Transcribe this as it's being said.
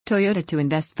Toyota to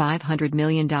invest $500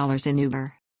 million in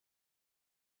Uber.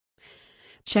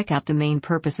 Check out the main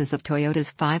purposes of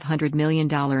Toyota's $500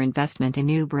 million investment in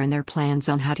Uber and their plans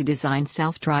on how to design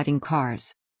self-driving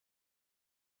cars.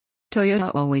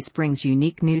 Toyota always brings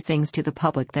unique new things to the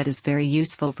public that is very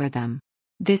useful for them.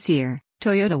 This year,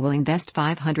 Toyota will invest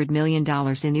 $500 million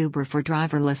in Uber for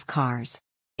driverless cars.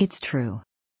 It's true.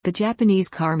 The Japanese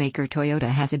carmaker Toyota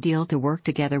has a deal to work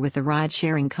together with the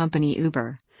ride-sharing company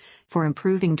Uber for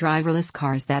improving driverless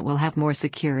cars that will have more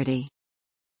security.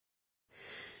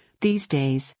 These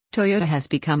days, Toyota has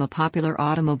become a popular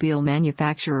automobile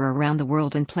manufacturer around the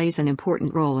world and plays an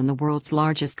important role in the world's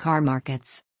largest car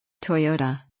markets.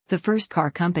 Toyota, the first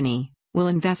car company, will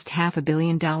invest $500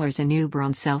 million in Uber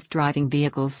on self-driving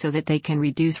vehicles so that they can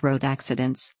reduce road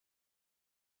accidents.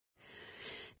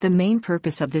 The main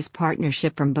purpose of this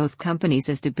partnership from both companies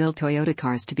is to build Toyota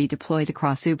cars to be deployed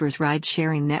across Uber's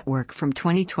ride-sharing network from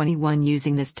 2021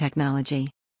 using this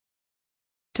technology.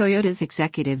 Toyota's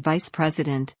Executive Vice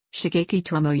President, Shigeki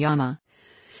Tomoyama,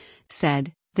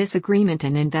 said, "This agreement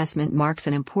and investment marks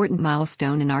an important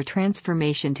milestone in our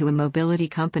transformation to a mobility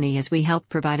company as we help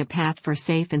provide a path for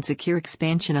safe and secure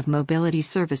expansion of mobility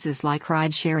services like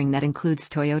ride-sharing that includes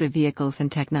Toyota vehicles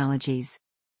and technologies."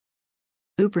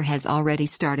 Uber has already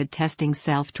started testing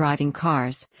self-driving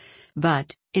cars,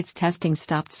 but its testing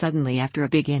stopped suddenly after a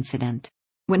big incident.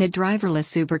 When a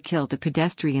driverless Uber killed a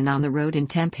pedestrian on the road in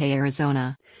Tempe,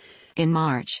 Arizona. In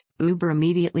March, Uber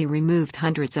immediately removed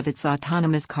hundreds of its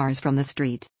autonomous cars from the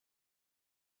street.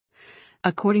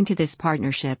 According to this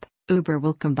partnership, Uber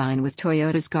will combine with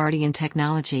Toyota's Guardian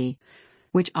technology,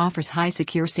 which offers high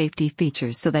secure safety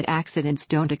features so that accidents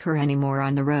don't occur anymore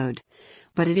on the road.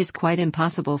 But it is quite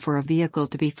impossible for a vehicle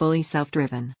to be fully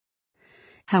self-driven.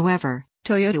 However,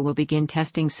 Toyota will begin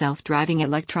testing self-driving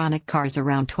electronic cars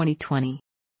around 2020.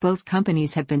 Both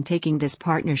companies have been taking this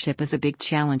partnership as a big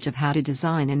challenge of how to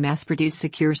design and mass-produce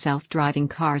secure self-driving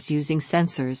cars using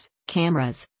sensors,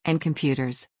 cameras, and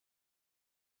computers.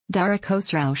 Dara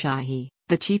Khosrowshahi,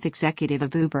 the chief executive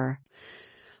of Uber,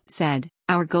 said,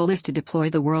 "Our goal is to deploy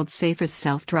the world's safest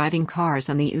self-driving cars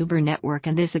on the Uber network,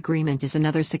 and this agreement is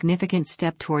another significant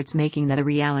step towards making that a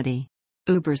reality."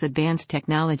 Uber's advanced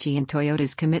technology and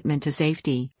Toyota's commitment to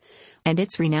safety and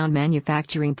its renowned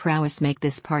manufacturing prowess make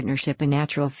this partnership a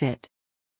natural fit.